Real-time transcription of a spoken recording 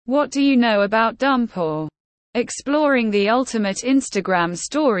What do you know about Dumpor? Exploring the ultimate Instagram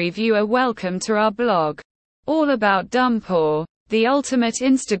story viewer. Welcome to our blog. All about Dumpor, the ultimate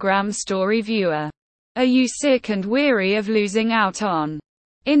Instagram story viewer. Are you sick and weary of losing out on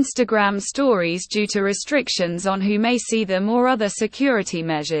Instagram stories due to restrictions on who may see them or other security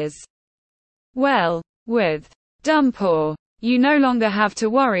measures? Well, with Dumpor, you no longer have to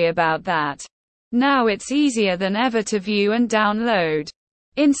worry about that. Now it's easier than ever to view and download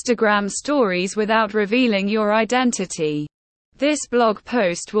Instagram stories without revealing your identity. This blog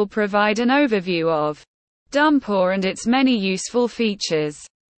post will provide an overview of Dumpor and its many useful features.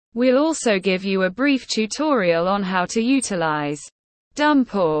 We'll also give you a brief tutorial on how to utilize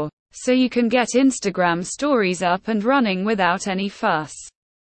Dumpor, so you can get Instagram stories up and running without any fuss.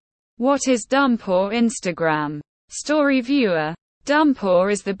 What is Dumpor Instagram Story Viewer? Dumpor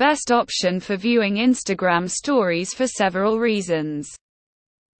is the best option for viewing Instagram stories for several reasons.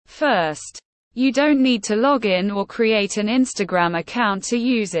 First, you don't need to log in or create an Instagram account to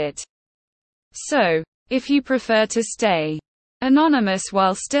use it. So, if you prefer to stay anonymous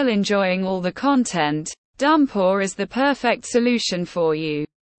while still enjoying all the content, Dumpor is the perfect solution for you.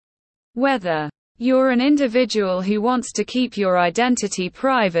 Whether you're an individual who wants to keep your identity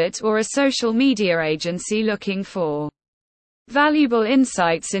private or a social media agency looking for valuable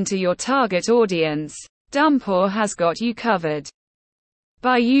insights into your target audience, Dumpor has got you covered.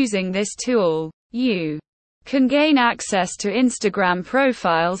 By using this tool, you can gain access to Instagram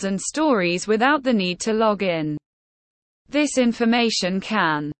profiles and stories without the need to log in. This information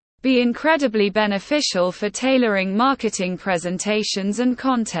can be incredibly beneficial for tailoring marketing presentations and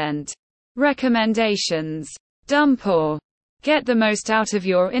content recommendations. Dumpor. Get the most out of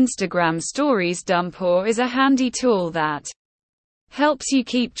your Instagram stories. Dumpor is a handy tool that helps you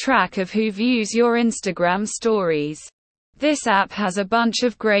keep track of who views your Instagram stories. This app has a bunch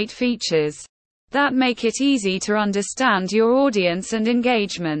of great features that make it easy to understand your audience and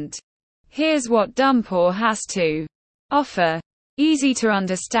engagement. Here's what Dumpor has to offer. Easy to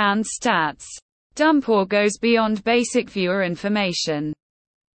understand stats. Dumpor goes beyond basic viewer information.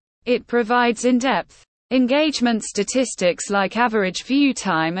 It provides in-depth engagement statistics like average view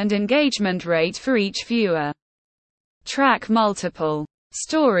time and engagement rate for each viewer. Track multiple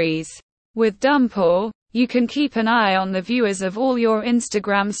stories. With Dumpor, you can keep an eye on the viewers of all your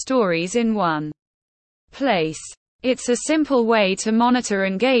Instagram stories in one place. It's a simple way to monitor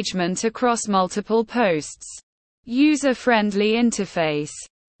engagement across multiple posts. User-friendly interface.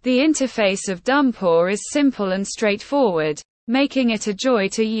 The interface of Dumpor is simple and straightforward, making it a joy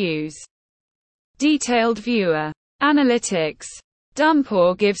to use. Detailed viewer analytics.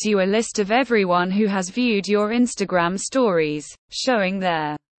 Dumpor gives you a list of everyone who has viewed your Instagram stories, showing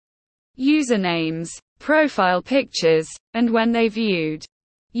their usernames, profile pictures, and when they viewed.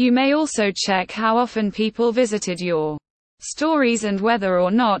 You may also check how often people visited your stories and whether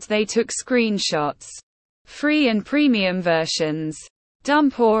or not they took screenshots. Free and premium versions.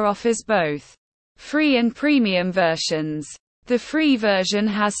 Dumpor offers both free and premium versions. The free version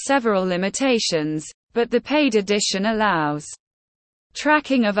has several limitations, but the paid edition allows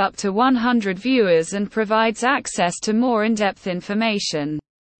tracking of up to 100 viewers and provides access to more in-depth information.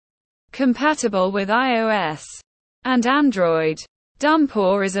 Compatible with iOS and Android.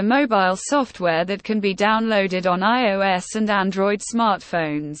 Dumpor is a mobile software that can be downloaded on iOS and Android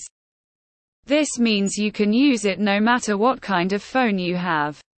smartphones. This means you can use it no matter what kind of phone you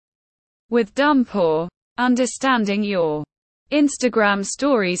have. With Dumpor, understanding your Instagram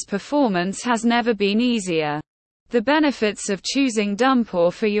stories performance has never been easier. The benefits of choosing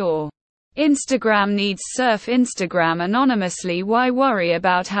Dumpor for your Instagram needs. Surf Instagram anonymously. Why worry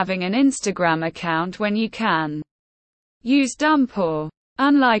about having an Instagram account when you can use Dumpor?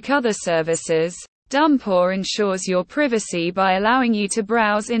 Unlike other services, Dumpor ensures your privacy by allowing you to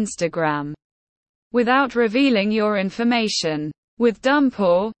browse Instagram without revealing your information. With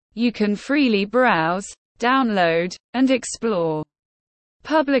Dumpor, you can freely browse, download, and explore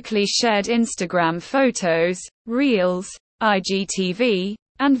publicly shared Instagram photos, reels, IGTV,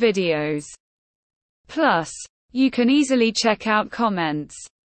 and videos. Plus, you can easily check out comments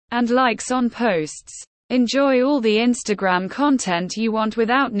and likes on posts. Enjoy all the Instagram content you want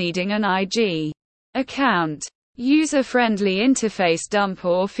without needing an IG account. User-friendly interface.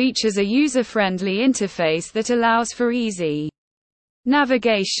 Dumpor features a user-friendly interface that allows for easy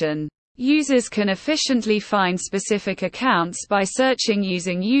navigation. Users can efficiently find specific accounts by searching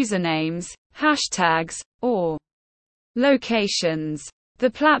using usernames, hashtags, or locations. The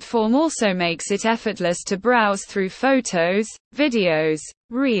platform also makes it effortless to browse through photos, videos,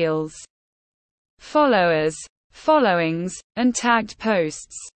 reels, followers, followings, and tagged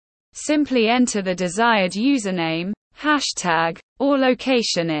posts. Simply enter the desired username, hashtag, or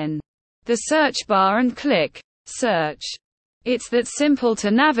location in the search bar and click search. It's that simple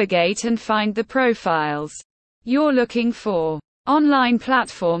to navigate and find the profiles you're looking for. Online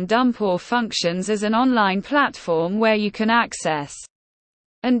platform Dumpor functions as an online platform where you can access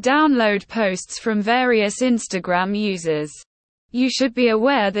and download posts from various Instagram users. You should be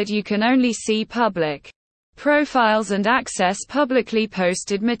aware that you can only see public profiles and access publicly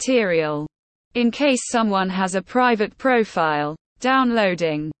posted material. In case someone has a private profile,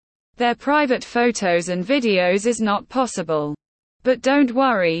 downloading their private photos and videos is not possible. But don't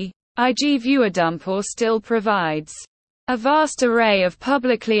worry, IG Viewer Dumpor still provides a vast array of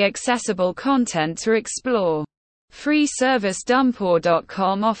publicly accessible content to explore. Free service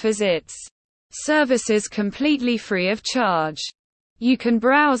Dumpor.com offers its services completely free of charge. You can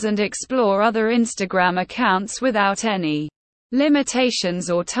browse and explore other Instagram accounts without any limitations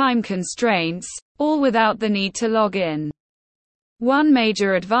or time constraints, all without the need to log in. One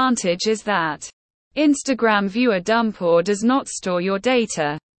major advantage is that Instagram Viewer Dumpor does not store your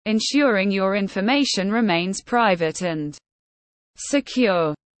data, ensuring your information remains private and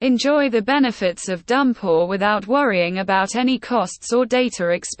secure. Enjoy the benefits of Dumpor without worrying about any costs or data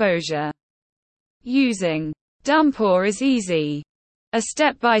exposure. Using Dumpor is easy. A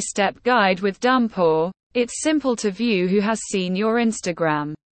step-by-step guide with Dumpor. It's simple to view who has seen your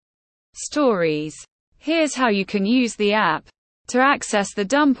Instagram stories. Here's how you can use the app. To access the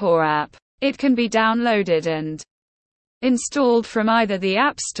Dumpor app, it can be downloaded and installed from either the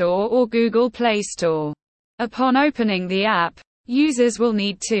App Store or Google Play Store. Upon opening the app, users will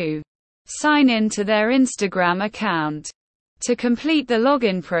need to sign in to their Instagram account. To complete the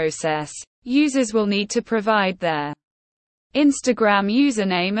login process, users will need to provide their Instagram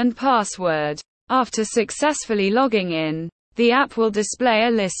username and password. After successfully logging in, the app will display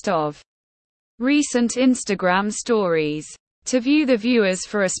a list of recent Instagram stories. To view the viewers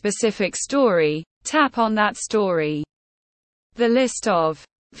for a specific story, tap on that story. The list of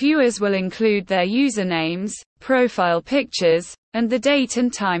viewers will include their usernames, profile pictures, and the date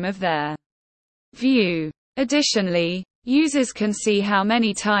and time of their view. Additionally, users can see how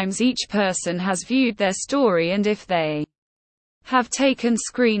many times each person has viewed their story and if they have taken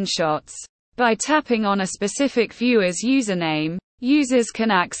screenshots. By tapping on a specific viewer's username, users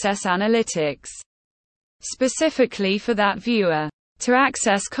can access analytics specifically for that viewer. To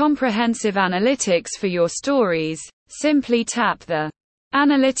access comprehensive analytics for your stories, simply tap the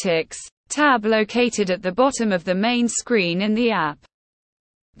Analytics tab located at the bottom of the main screen in the app.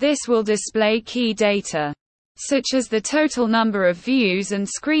 This will display key data, such as the total number of views and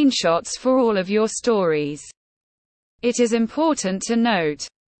screenshots for all of your stories. It is important to note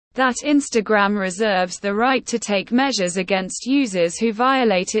that Instagram reserves the right to take measures against users who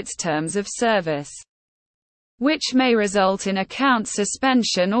violate its terms of service, which may result in account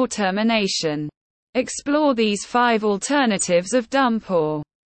suspension or termination. Explore these 5 alternatives of Dumpor.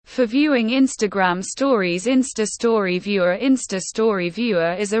 For viewing Instagram stories, Insta Story Viewer. Insta Story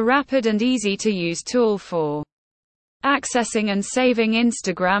Viewer is a rapid and easy to use tool for accessing and saving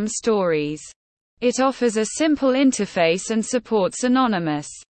Instagram stories. It offers a simple interface and supports anonymous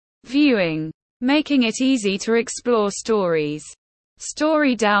viewing, making it easy to explore stories.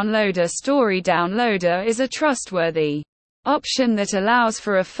 Story Downloader. Story Downloader is a trustworthy option that allows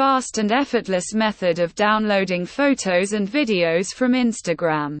for a fast and effortless method of downloading photos and videos from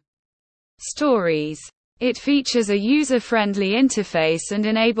Instagram stories. It features a user-friendly interface and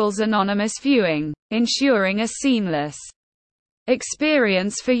enables anonymous viewing, ensuring a seamless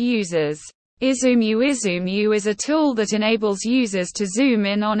experience for users. iZoomU. iZoomU is a tool that enables users to zoom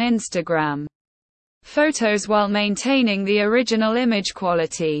in on Instagram photos while maintaining the original image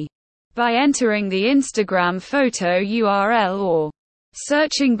quality. By entering the Instagram photo URL or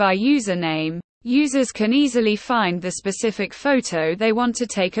searching by username, users can easily find the specific photo they want to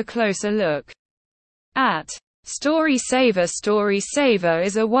take a closer look at. Story Saver. Story Saver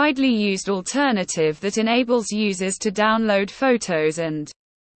is a widely used alternative that enables users to download photos and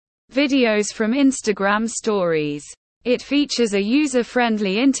videos from Instagram stories. It features a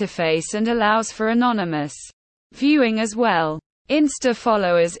user-friendly interface and allows for anonymous viewing as well. Insta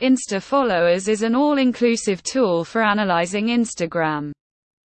Followers. Insta Followers is an all-inclusive tool for analyzing Instagram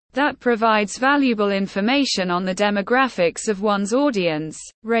that provides valuable information on the demographics of one's audience,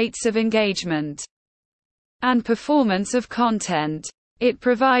 rates of engagement, and performance of content. It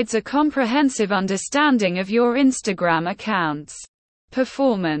provides a comprehensive understanding of your Instagram account's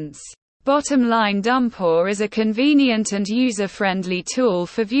performance. Bottom line, Dumpor is a convenient and user-friendly tool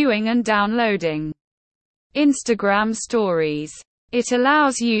for viewing and downloading Instagram stories. It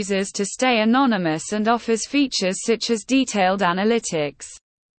allows users to stay anonymous and offers features such as detailed analytics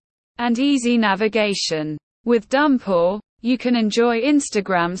and easy navigation. With Dumpor, you can enjoy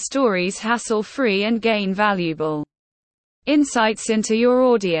Instagram stories hassle-free and gain valuable insights into your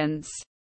audience.